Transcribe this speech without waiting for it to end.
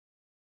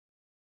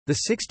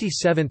The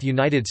 67th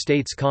United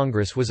States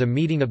Congress was a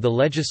meeting of the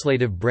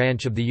legislative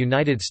branch of the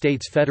United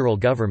States federal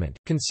government,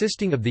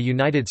 consisting of the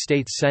United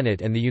States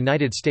Senate and the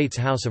United States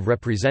House of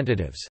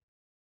Representatives.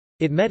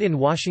 It met in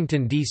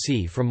Washington,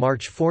 D.C. from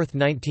March 4,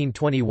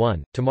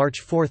 1921, to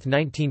March 4,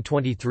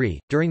 1923,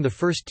 during the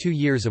first 2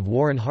 years of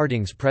Warren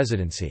Harding's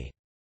presidency.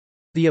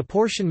 The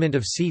apportionment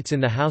of seats in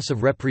the House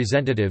of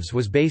Representatives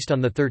was based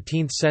on the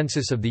 13th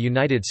Census of the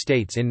United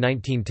States in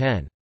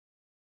 1910.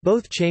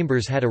 Both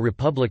chambers had a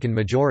Republican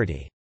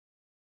majority.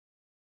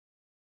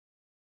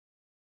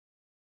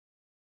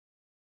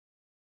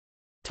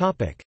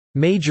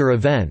 Major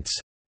events.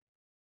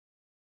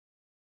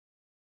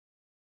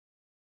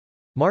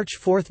 March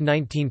 4,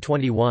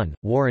 1921,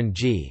 Warren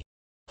G.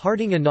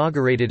 Harding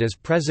inaugurated as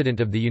President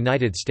of the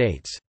United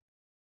States.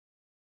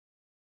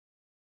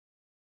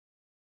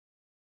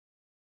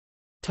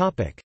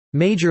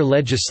 Major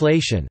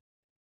legislation.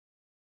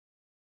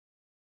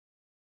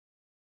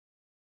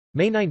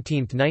 May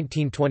 19,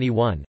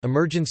 1921,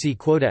 Emergency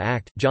Quota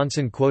Act,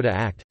 Johnson Quota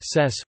Act,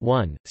 Sess.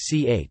 1,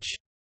 ch.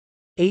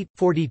 8,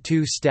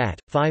 42 Stat.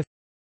 5.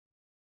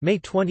 May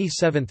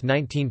 27,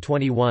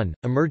 1921,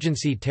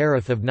 Emergency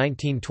Tariff of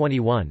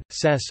 1921,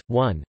 Sess.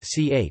 1,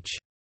 ch.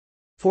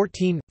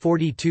 14,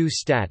 42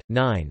 Stat.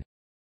 9.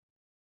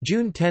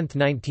 June 10,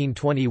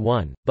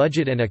 1921,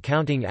 Budget and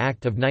Accounting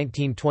Act of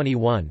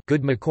 1921,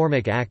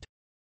 Good-McCormick Act.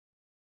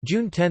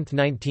 June 10,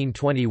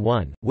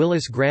 1921,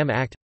 Willis-Graham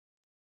Act.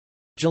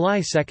 July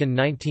 2,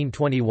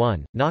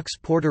 1921,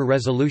 Knox-Porter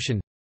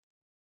Resolution.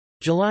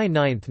 July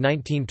 9,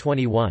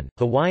 1921,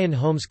 Hawaiian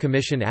Homes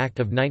Commission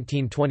Act of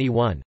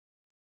 1921.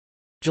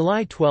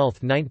 July 12,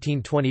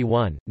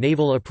 1921,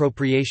 Naval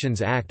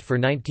Appropriations Act for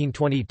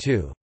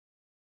 1922.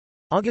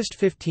 August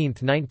 15,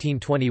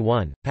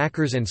 1921,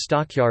 Packers and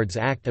Stockyards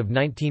Act of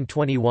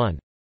 1921.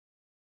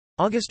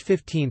 August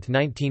 15,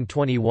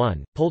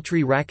 1921,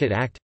 Poultry Racket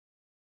Act.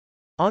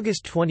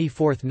 August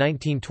 24,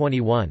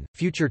 1921,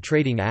 Future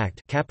Trading Act,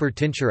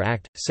 Capper-Tincher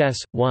Act, Sess.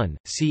 1,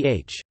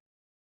 ch.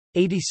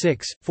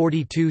 86,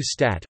 42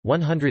 Stat.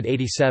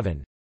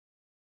 187.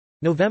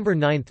 November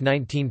 9,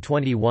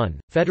 1921,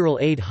 Federal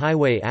Aid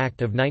Highway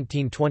Act of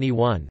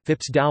 1921,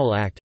 Phipps-Dowell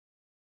Act.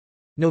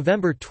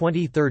 November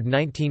 23,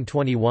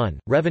 1921,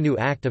 Revenue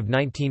Act of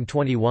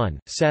 1921,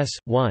 Sess.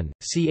 1,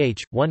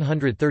 ch.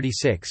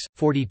 136,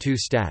 42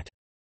 Stat.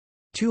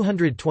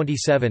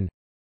 227.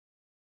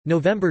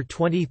 November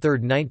 23,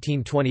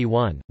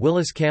 1921,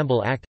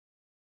 Willis-Campbell Act.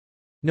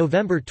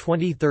 November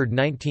 23,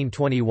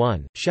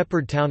 1921,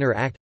 Shepard-Towner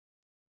Act.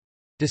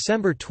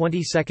 December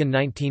 22,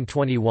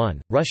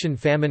 1921, Russian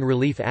Famine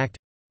Relief Act.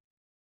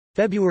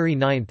 February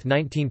 9,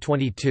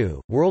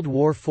 1922, World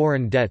War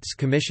Foreign Debts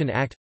Commission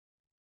Act.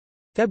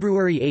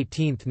 February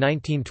 18,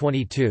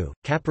 1922,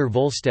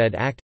 Capper-Volstead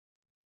Act.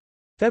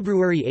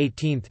 February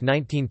 18,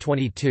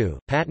 1922,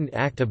 Patent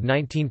Act of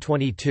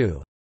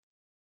 1922.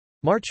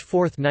 March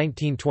 4,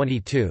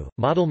 1922,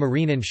 Model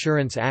Marine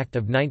Insurance Act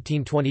of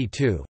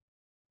 1922.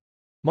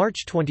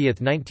 March 20,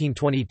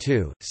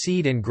 1922,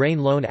 Seed and Grain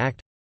Loan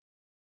Act.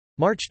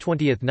 March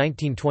 20,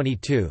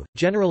 1922,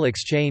 General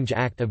Exchange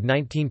Act of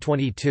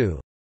 1922.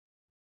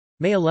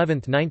 May 11,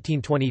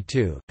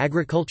 1922,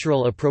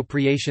 Agricultural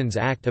Appropriations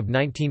Act of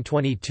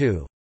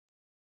 1922.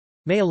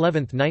 May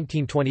 11,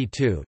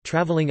 1922,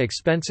 Traveling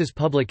Expenses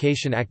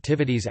Publication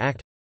Activities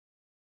Act.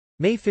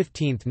 May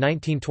 15,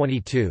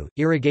 1922,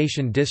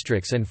 Irrigation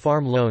Districts and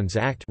Farm Loans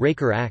Act,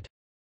 Raker Act.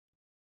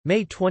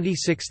 May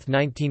 26,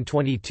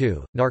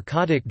 1922,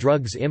 Narcotic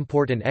Drugs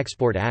Import and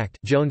Export Act,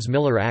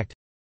 Jones-Miller Act.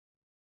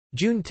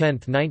 June 10,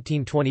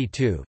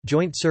 1922,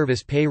 Joint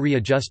Service Pay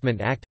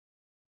Readjustment Act.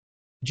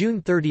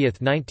 June 30,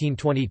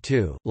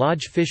 1922,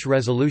 Lodge Fish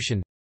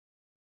Resolution.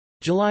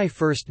 July 1,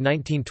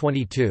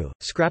 1922,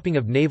 Scrapping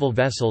of Naval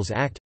Vessels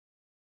Act.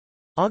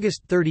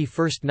 August 31,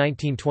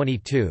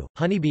 1922,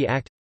 Honeybee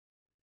Act.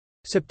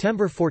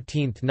 September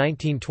 14,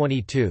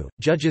 1922,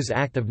 Judges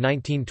Act of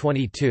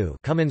 1922,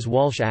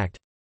 Cummins-Walsh Act.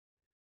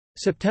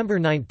 September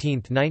 19,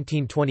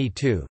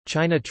 1922,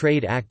 China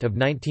Trade Act of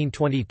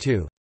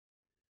 1922.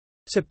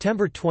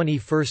 September 21,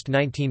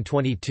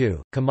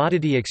 1922,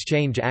 Commodity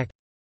Exchange Act.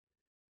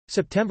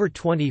 September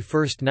 21,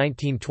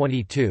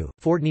 1922,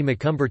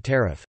 Fordney-McCumber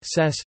Tariff,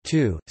 Sess.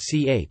 2,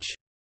 ch.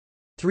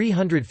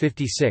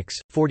 356,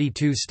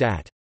 42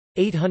 Stat.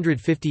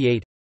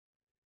 858.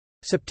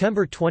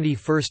 September 21,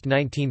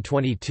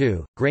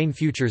 1922, Grain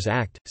Futures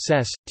Act,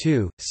 Sess.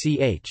 2,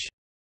 ch.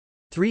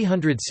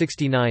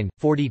 369,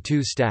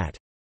 42 Stat.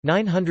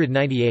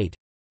 998.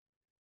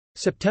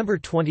 September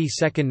 22,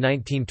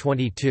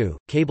 1922,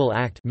 Cable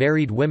Act,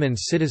 Married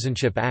Women's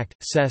Citizenship Act,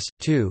 Sess.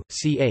 2,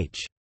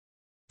 ch.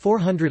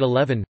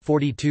 411,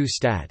 42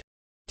 Stat.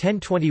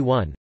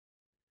 1021.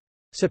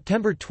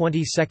 September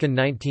 22,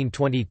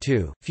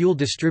 1922, Fuel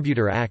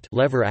Distributor Act,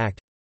 Lever Act.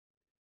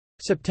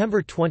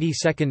 September 22,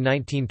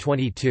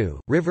 1922,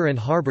 River and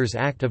Harbors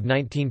Act of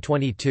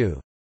 1922.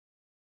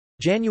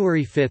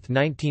 January 5,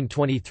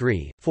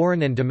 1923,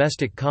 Foreign and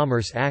Domestic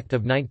Commerce Act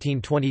of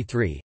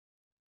 1923.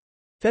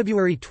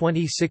 February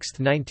 26,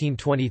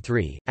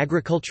 1923,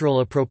 Agricultural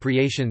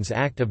Appropriations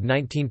Act of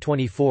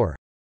 1924.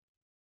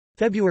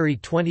 February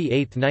 28,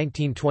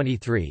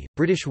 1923,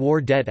 British War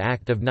Debt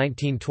Act of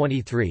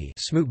 1923,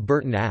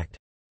 Smoot-Burton Act.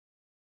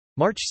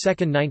 March 2,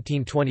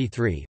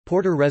 1923,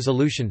 Porter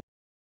Resolution.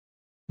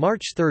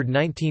 March 3,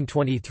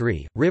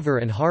 1923, River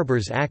and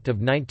Harbors Act of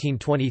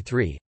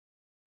 1923.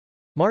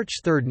 March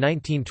 3,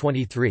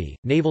 1923,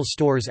 Naval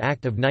Stores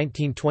Act of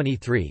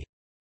 1923.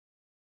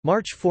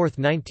 March 4,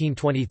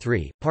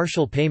 1923,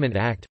 Partial Payment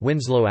Act,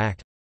 Winslow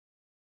Act.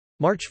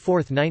 March 4,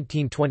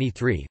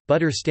 1923,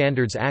 Butter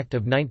Standards Act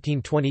of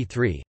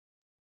 1923.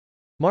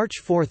 March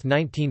 4,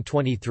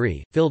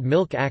 1923, Filled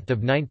Milk Act of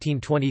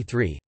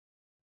 1923.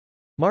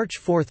 March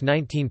 4,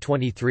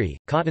 1923,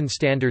 Cotton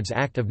Standards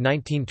Act of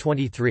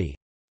 1923.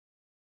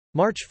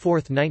 March 4,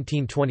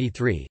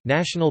 1923,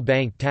 National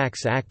Bank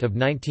Tax Act of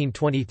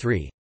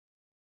 1923.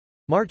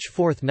 March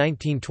 4,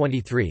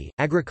 1923,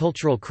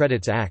 Agricultural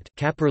Credits Act,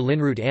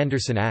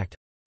 Capper-Linroot-Anderson Act.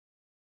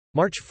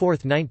 March 4,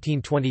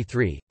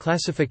 1923,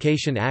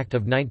 Classification Act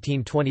of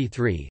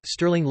 1923,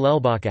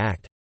 Stirling-Lelbach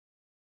Act.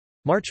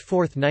 March 4,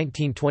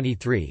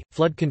 1923,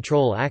 Flood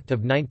Control Act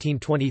of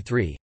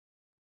 1923.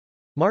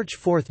 March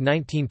 4,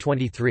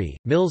 1923,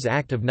 Mills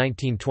Act of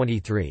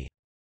 1923.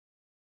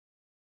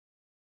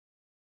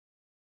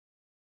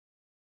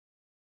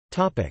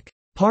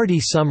 Party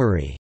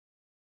summary.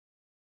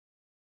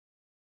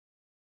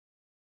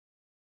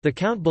 The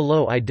count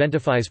below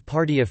identifies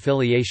party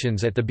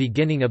affiliations at the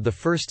beginning of the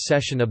first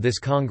session of this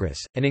Congress,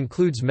 and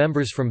includes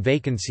members from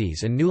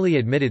vacancies and newly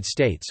admitted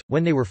states,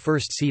 when they were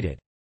first seated.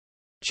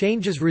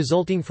 Changes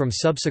resulting from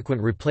subsequent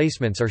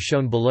replacements are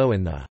shown below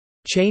in the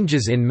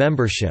 "Changes in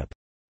Membership"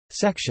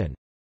 section.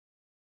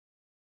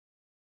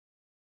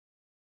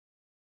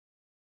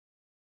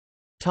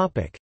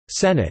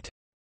 Senate.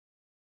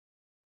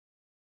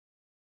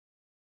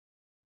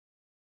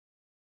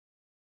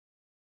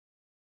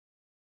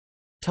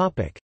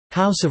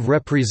 House of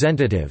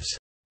Representatives.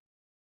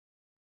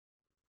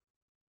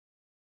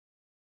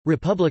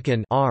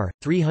 Republican R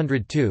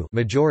 302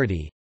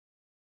 majority.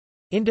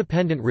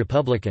 Independent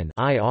Republican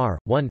IR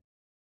 1.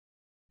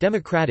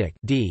 Democratic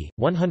D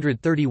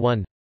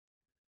 131.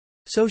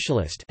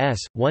 Socialist S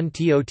 1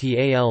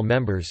 total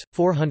members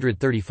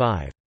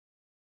 435.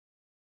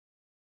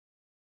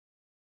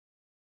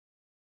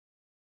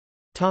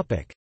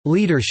 Topic: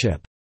 Leadership.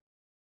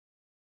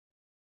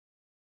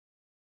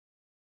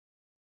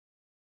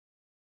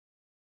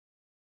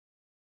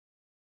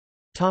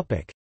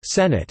 Topic: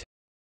 Senate.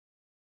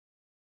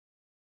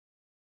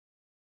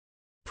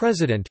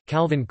 President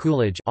Calvin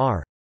Coolidge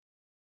R.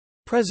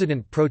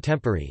 President pro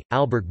tempore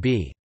Albert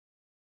B.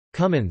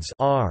 Cummins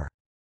R.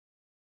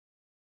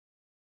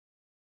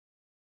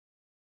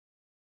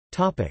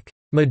 Topic: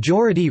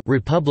 Majority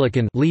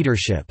Republican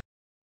leadership.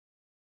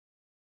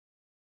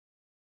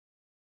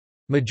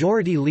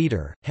 Majority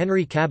Leader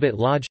Henry Cabot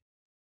Lodge.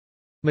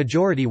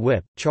 Majority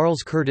Whip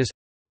Charles Curtis.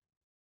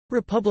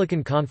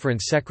 Republican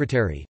Conference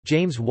Secretary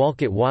James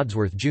Wolcott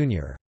Wadsworth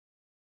Jr.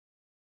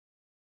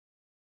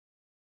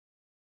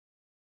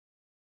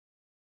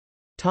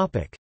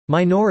 Topic: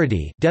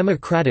 Minority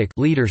Democratic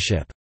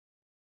leadership.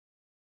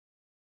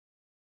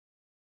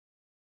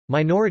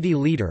 Minority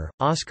Leader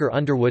Oscar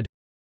Underwood.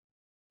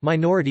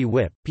 Minority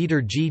Whip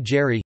Peter G.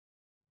 Gerry.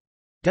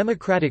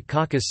 Democratic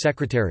Caucus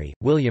Secretary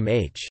William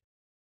H.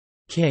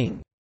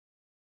 King.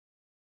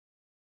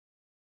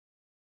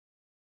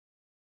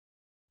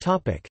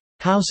 Topic: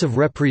 House of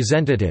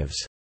Representatives.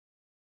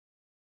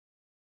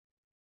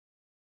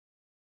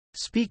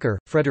 Speaker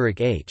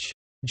Frederick H.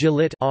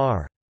 Gillett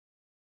R.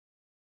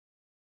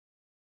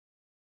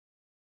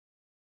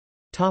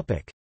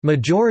 Topic: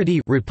 Majority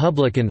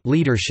Republican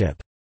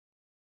leadership.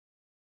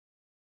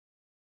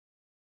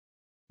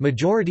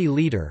 Majority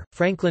Leader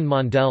Franklin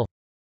Mondell.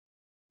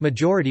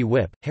 Majority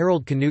Whip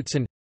Harold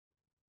Knutson.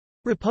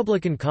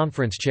 Republican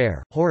Conference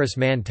Chair Horace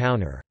Mann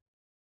Towner.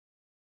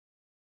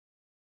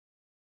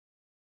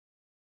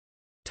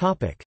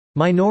 Topic: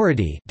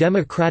 Minority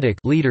Democratic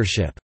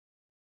leadership.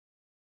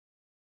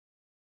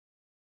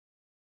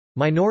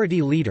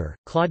 Minority Leader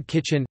Claude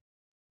Kitchen.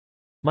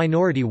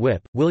 Minority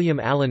Whip William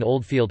Allen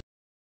Oldfield.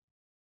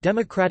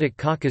 Democratic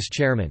Caucus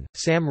Chairman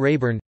Sam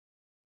Rayburn.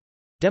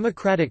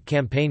 Democratic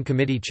Campaign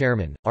Committee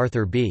Chairman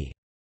Arthur B.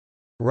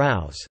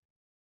 Rouse.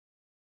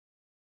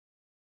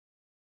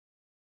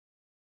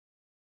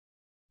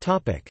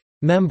 Topic: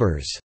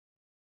 Members.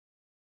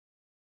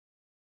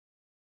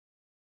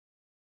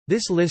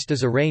 This list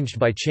is arranged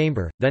by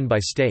chamber, then by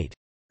state.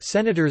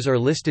 Senators are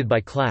listed by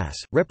class,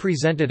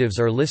 representatives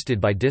are listed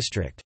by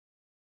district.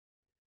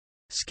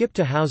 Skip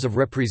to House of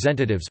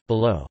Representatives,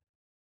 below.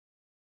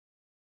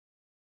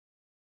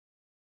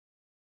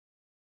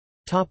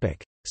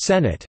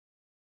 Senate.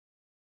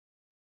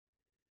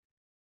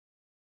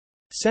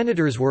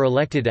 Senators were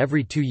elected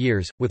every 2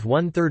 years, with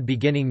 1/3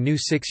 beginning new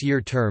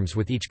 6-year terms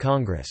with each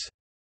Congress.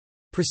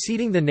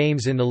 Preceding the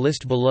names in the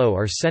list below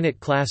are Senate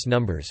class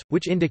numbers,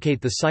 which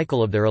indicate the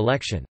cycle of their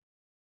election.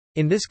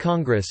 In this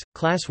Congress,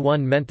 Class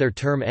 1 meant their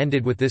term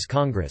ended with this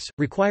Congress,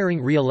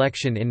 requiring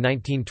re-election in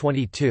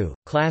 1922,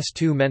 Class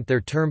 2 meant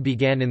their term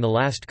began in the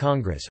last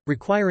Congress,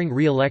 requiring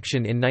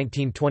re-election in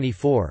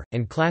 1924,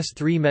 and Class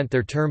 3 meant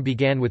their term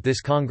began with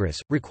this Congress,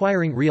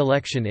 requiring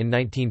re-election in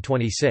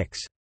 1926.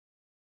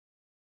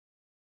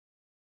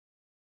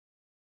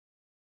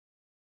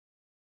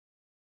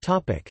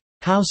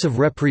 House of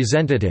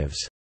Representatives.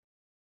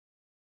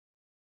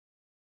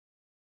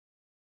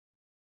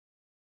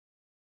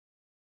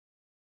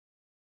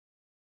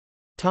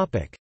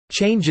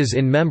 Changes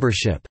in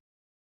membership.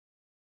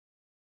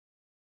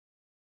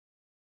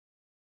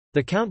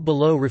 The count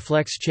below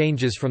reflects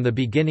changes from the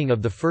beginning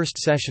of the first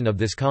session of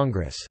this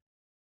Congress.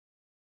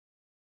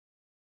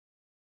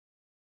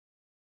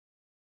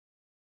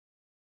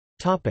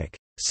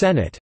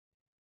 Senate.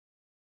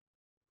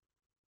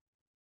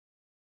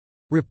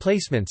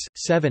 Replacements,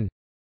 7.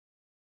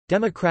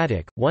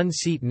 Democratic, 1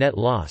 seat net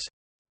loss.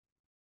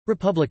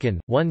 Republican,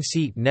 1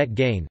 seat net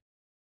gain.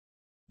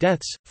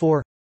 Deaths,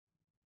 4.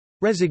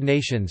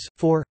 Resignations,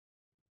 4.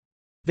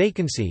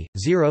 Vacancy,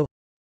 0.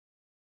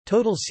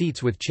 Total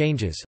seats with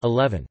changes,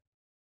 11.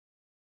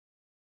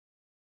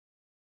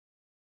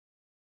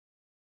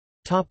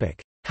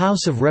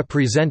 House of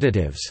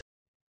Representatives.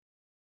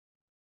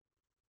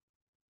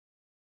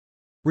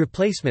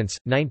 Replacements,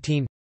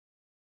 19.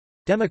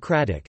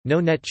 Democratic,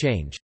 no net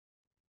change.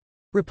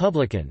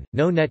 Republican,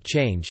 no net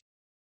change.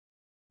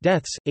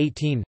 Deaths,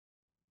 18.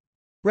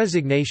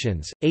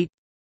 Resignations, 8.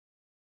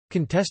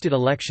 Contested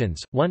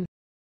elections, 1.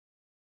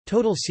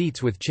 Total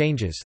seats with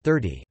changes,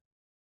 30.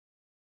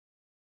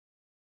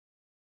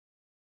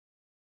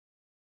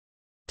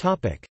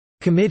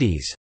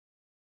 Committees.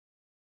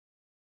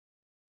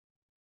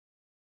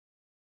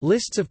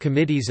 Lists of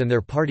committees and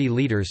their party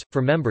leaders,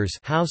 for members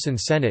House and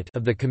Senate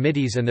of the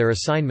committees and their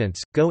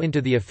assignments, go into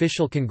the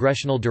official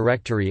congressional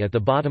directory at the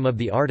bottom of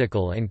the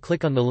article and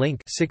click on the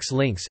link 6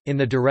 links. In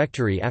the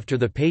directory after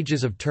the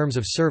pages of terms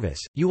of service,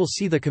 you will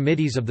see the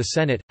committees of the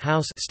Senate,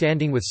 House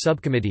standing with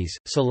subcommittees,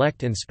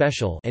 select and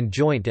special and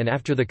joint, and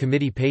after the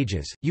committee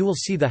pages, you will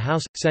see the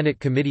House, Senate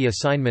committee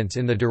assignments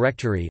in the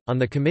directory. On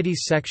the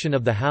committees section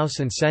of the House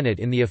and Senate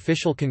in the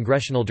official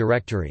congressional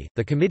directory,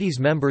 the committee's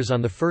members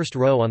on the first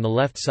row on the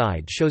left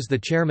side shows the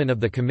chairman of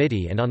the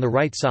committee and on the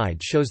right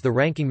side shows the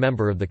ranking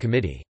member of the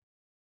committee.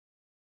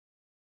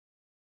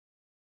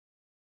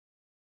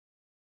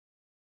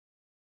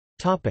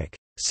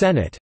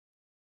 Senate.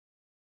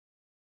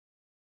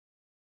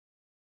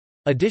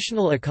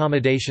 Additional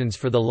accommodations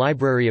for the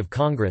Library of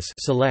Congress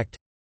select.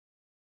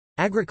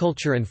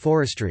 Agriculture and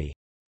Forestry.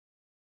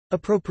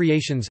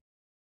 Appropriations.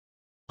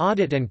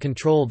 Audit and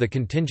control the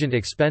contingent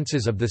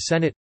expenses of the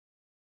Senate.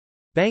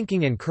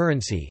 Banking and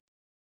currency.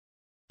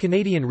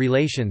 Canadian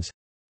relations.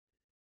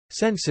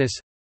 Census.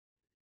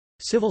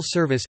 Civil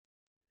Service.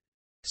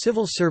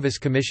 Civil Service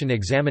Commission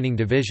Examining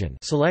Division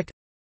select.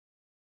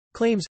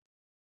 Claims.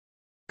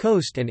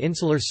 Coast and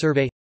Insular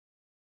Survey.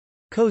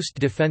 Coast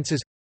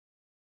Defenses.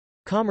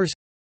 Commerce.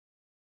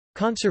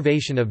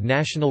 Conservation of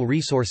National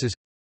Resources.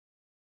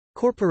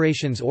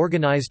 Corporations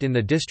organized in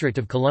the District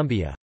of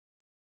Columbia.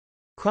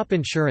 Crop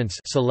Insurance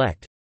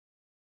select.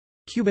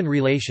 Cuban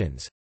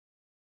Relations.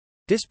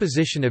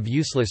 Disposition of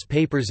useless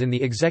papers in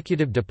the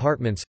Executive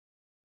Departments.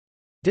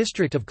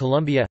 District of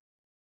Columbia.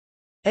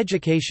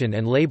 Education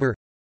and Labor.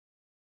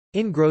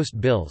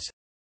 Engrossed bills.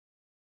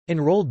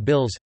 Enrolled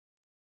bills.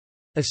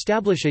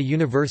 Establish a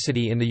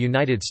university in the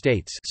United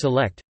States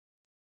select.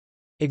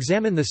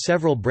 Examine the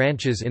several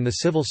branches in the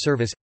civil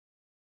service.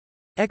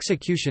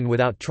 Execution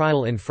without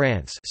trial in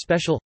France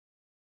special.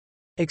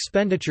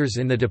 Expenditures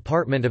in the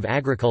Department of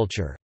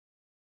Agriculture.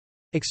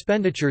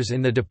 Expenditures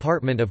in the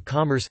Department of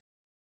Commerce.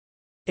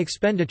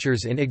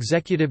 Expenditures in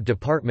executive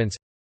departments.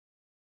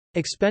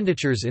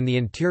 Expenditures in the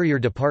Interior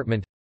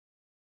Department.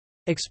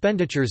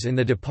 Expenditures in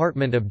the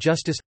Department of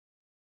Justice.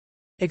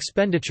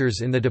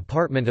 Expenditures in the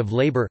Department of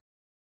Labor.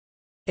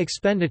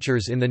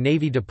 Expenditures in the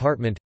Navy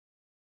Department.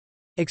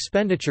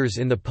 Expenditures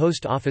in the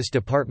Post Office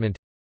Department.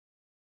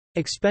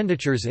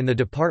 Expenditures in the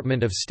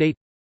Department of State.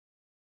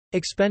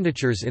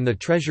 Expenditures in the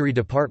Treasury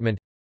Department.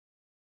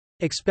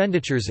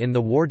 Expenditures in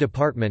the War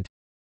Department.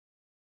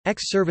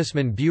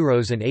 Ex-servicemen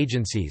bureaus and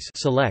agencies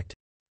select.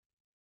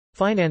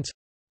 Finance.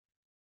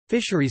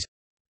 Fisheries.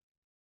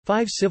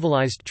 5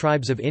 civilized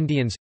tribes of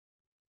Indians.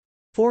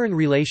 Foreign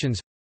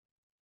relations.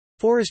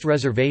 Forest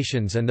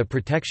reservations and the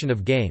protection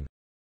of game.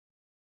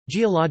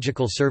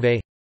 Geological Survey.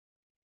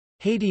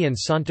 Haiti and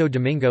Santo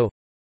Domingo.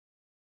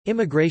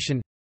 Immigration.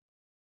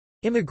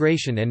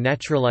 Immigration and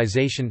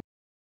Naturalization.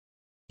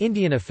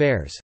 Indian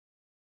Affairs.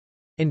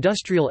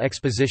 Industrial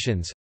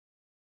Expositions.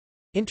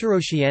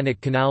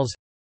 Interoceanic Canals.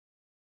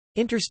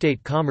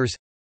 Interstate Commerce.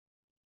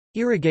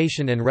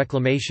 Irrigation and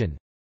Reclamation.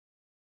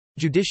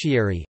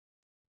 Judiciary.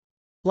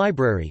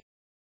 Library.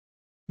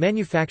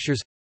 Manufactures.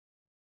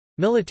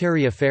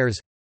 Military Affairs.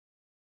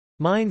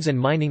 Mines and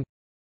Mining.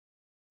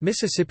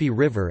 Mississippi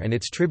River and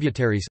its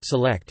tributaries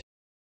select.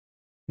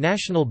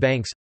 National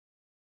Banks.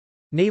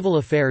 Naval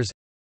Affairs.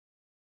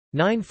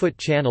 9-foot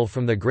channel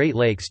from the Great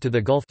Lakes to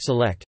the Gulf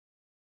select.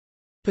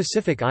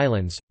 Pacific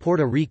Islands,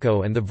 Puerto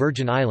Rico and the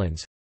Virgin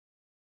Islands.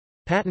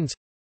 Patents.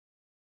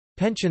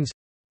 Pensions.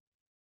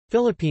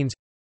 Philippines.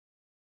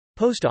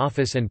 Post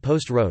office and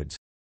post roads.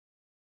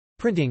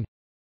 Printing.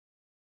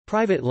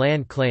 Private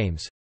land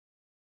claims.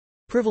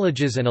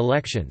 Privileges and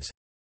elections.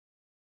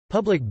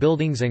 Public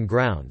buildings and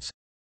grounds.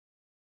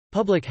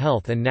 Public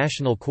health and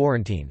national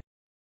quarantine.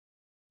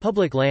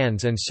 Public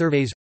lands and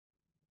surveys.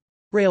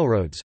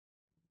 Railroads.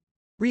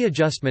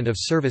 Readjustment of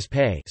service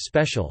pay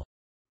special.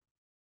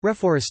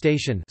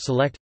 Reforestation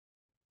select.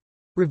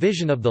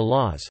 Revision of the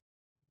laws.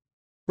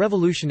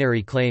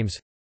 Revolutionary claims.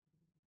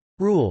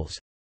 Rules.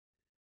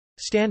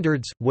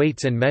 Standards,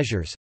 weights and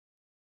measures.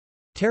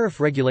 Tariff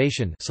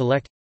regulation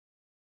select.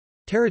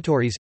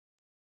 Territories.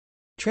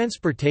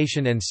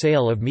 Transportation and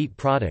sale of meat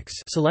products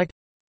select.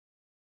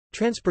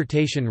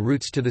 Transportation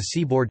routes to the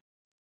seaboard.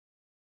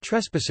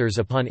 Trespassers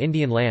upon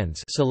Indian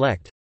lands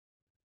select.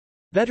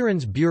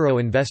 Veterans Bureau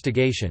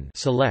investigation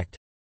select.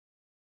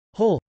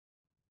 Whole.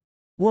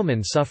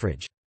 Woman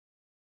suffrage.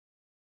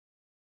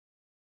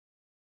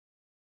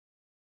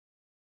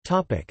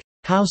 Topic: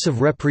 House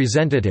of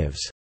Representatives.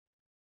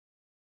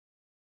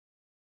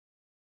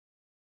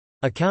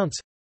 Accounts.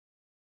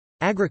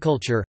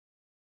 Agriculture.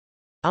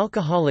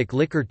 Alcoholic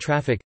liquor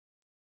traffic.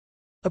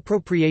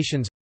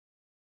 Appropriations.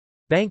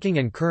 Banking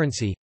and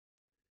currency.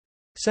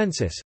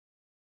 Census.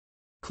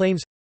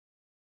 Claims.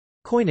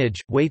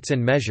 Coinage, weights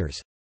and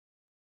measures.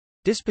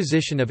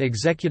 Disposition of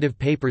executive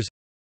papers.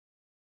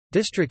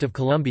 District of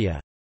Columbia.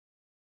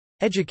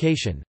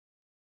 Education.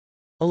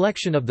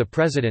 Election of the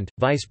President,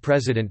 Vice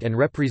President and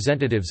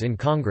Representatives in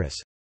Congress.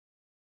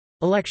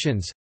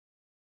 Elections.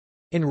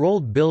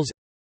 Enrolled bills.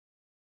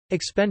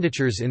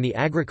 Expenditures in the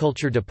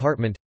Agriculture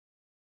Department.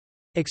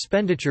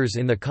 Expenditures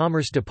in the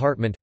Commerce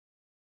Department.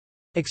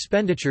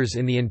 Expenditures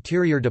in the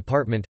Interior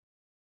Department.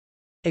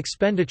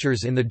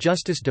 Expenditures in the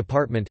Justice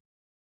Department.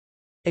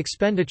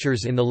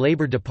 Expenditures in the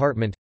Labor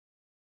Department.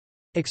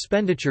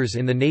 Expenditures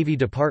in the Navy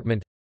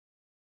Department.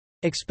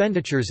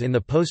 Expenditures in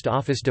the Post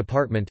Office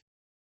Department.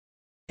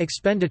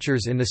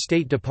 Expenditures in the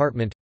State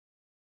Department.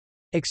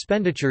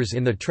 Expenditures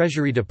in the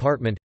Treasury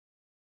Department.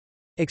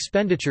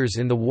 Expenditures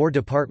in the War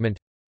Department.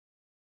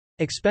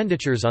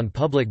 Expenditures on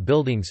public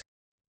buildings.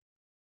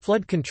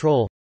 Flood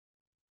control.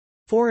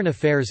 Foreign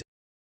affairs.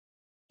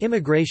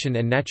 Immigration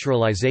and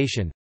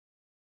naturalization.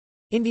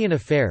 Indian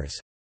affairs.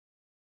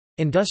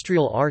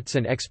 Industrial arts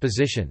and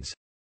expositions.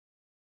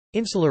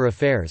 Insular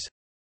affairs.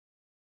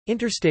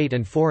 Interstate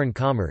and foreign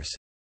commerce.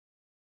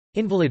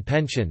 Invalid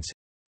pensions.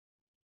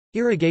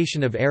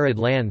 Irrigation of arid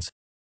lands.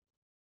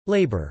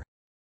 Labor.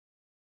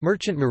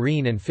 Merchant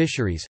marine and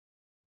fisheries.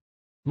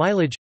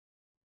 Mileage.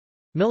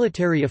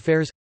 Military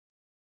affairs.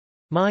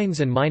 Mines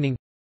and mining.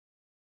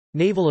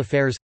 Naval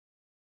affairs.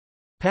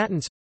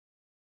 Patents.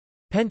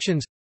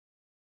 Pensions.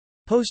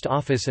 Post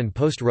office and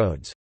post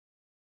roads.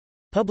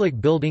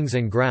 Public buildings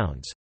and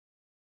grounds.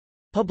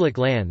 Public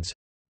lands.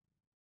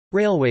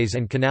 Railways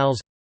and canals.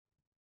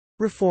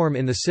 Reform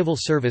in the civil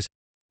service.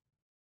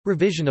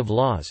 Revision of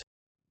laws.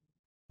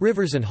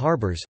 Rivers and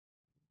harbors.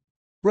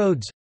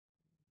 Roads.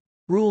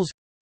 Rules.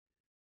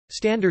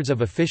 Standards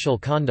of official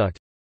conduct.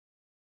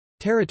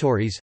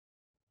 Territories.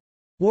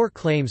 War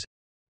claims.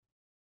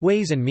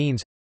 Ways and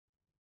means.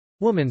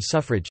 Woman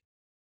suffrage.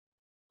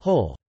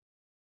 Whole.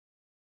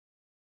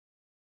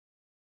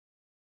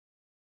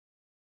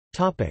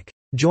 Topic: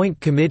 Joint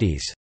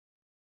committees.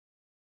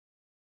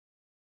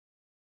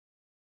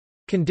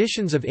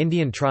 Conditions of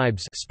Indian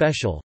tribes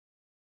special.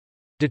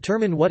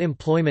 Determine what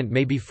employment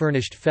may be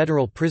furnished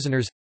federal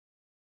prisoners.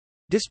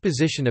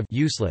 Disposition of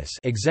useless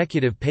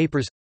executive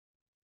papers.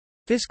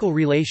 Fiscal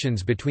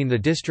relations between the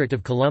District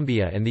of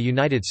Columbia and the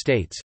United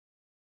States.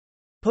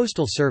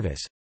 Postal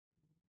Service.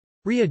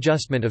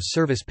 Readjustment of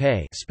service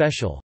pay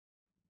special.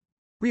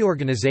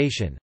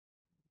 Reorganization.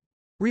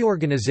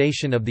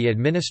 Reorganization of the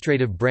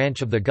administrative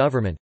branch of the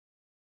government.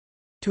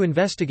 To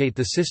investigate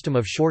the system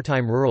of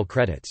short-time rural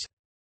credits.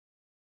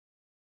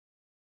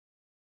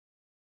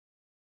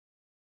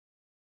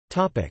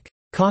 Topic: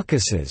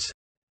 Caucuses.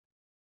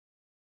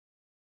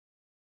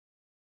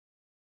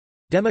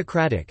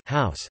 Democratic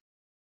House.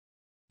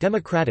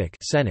 Democratic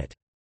Senate.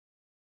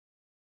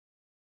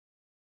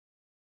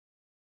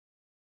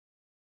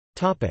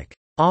 Topic: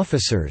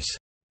 Officers.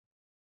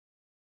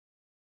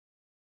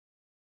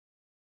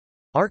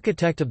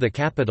 Architect of the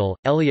Capitol,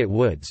 Elliott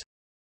Woods.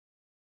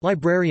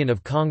 Librarian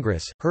of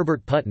Congress,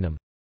 Herbert Putnam.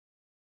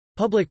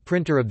 Public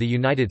Printer of the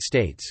United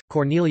States,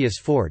 Cornelius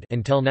Ford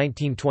until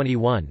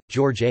 1921,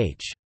 George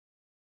H.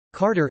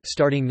 Carter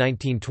starting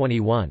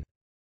 1921.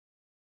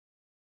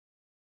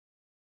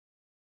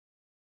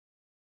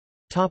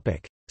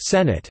 Topic: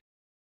 Senate.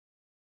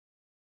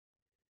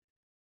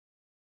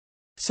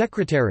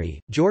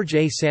 Secretary, George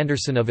A.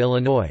 Sanderson of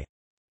Illinois.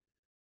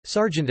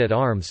 Sergeant at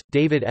Arms,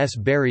 David S.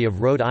 Berry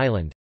of Rhode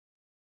Island.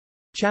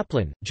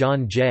 Chaplain,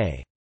 John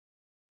J.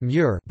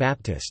 Muir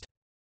Baptist.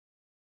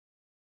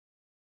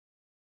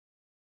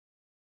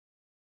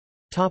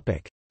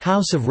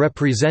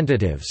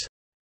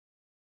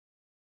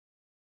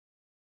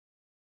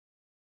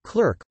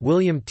 Clerk,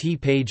 William T.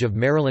 Page of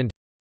Maryland.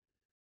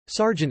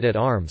 Sergeant at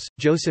Arms,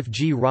 Joseph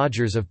G.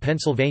 Rogers of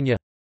Pennsylvania.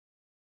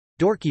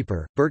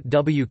 Doorkeeper, Bert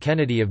W.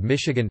 Kennedy of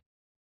Michigan.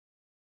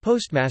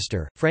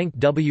 Postmaster, Frank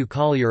W.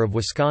 Collier of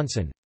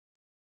Wisconsin.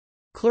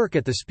 Clerk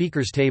at the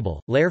Speaker's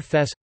table, Lair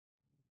Fess.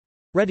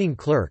 Reading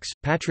Clerks,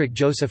 Patrick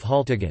Joseph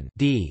Haltigan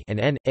D and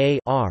N. A.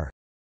 R.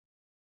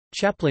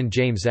 Chaplain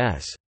James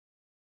S.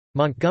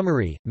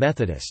 Montgomery,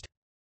 Methodist.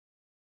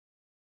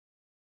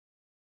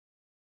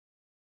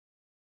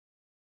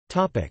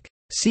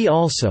 See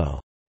also: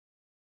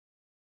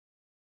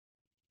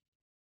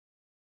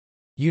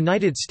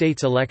 United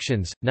States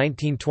elections,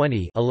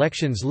 1920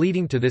 elections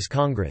leading to this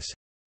Congress.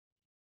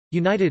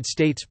 United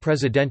States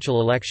presidential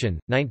election,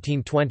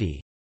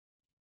 1920.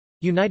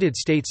 United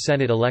States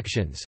Senate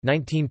elections,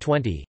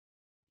 1920.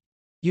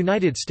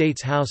 United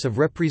States House of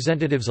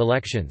Representatives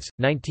elections,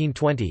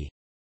 1920.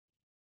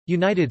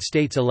 United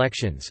States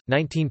elections,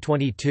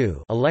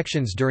 1922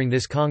 elections during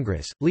this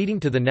Congress, leading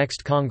to the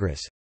next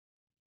Congress.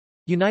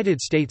 United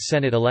States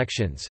Senate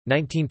elections,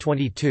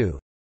 1922.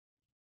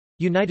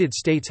 United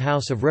States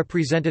House of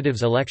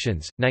Representatives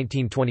elections,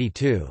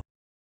 1922.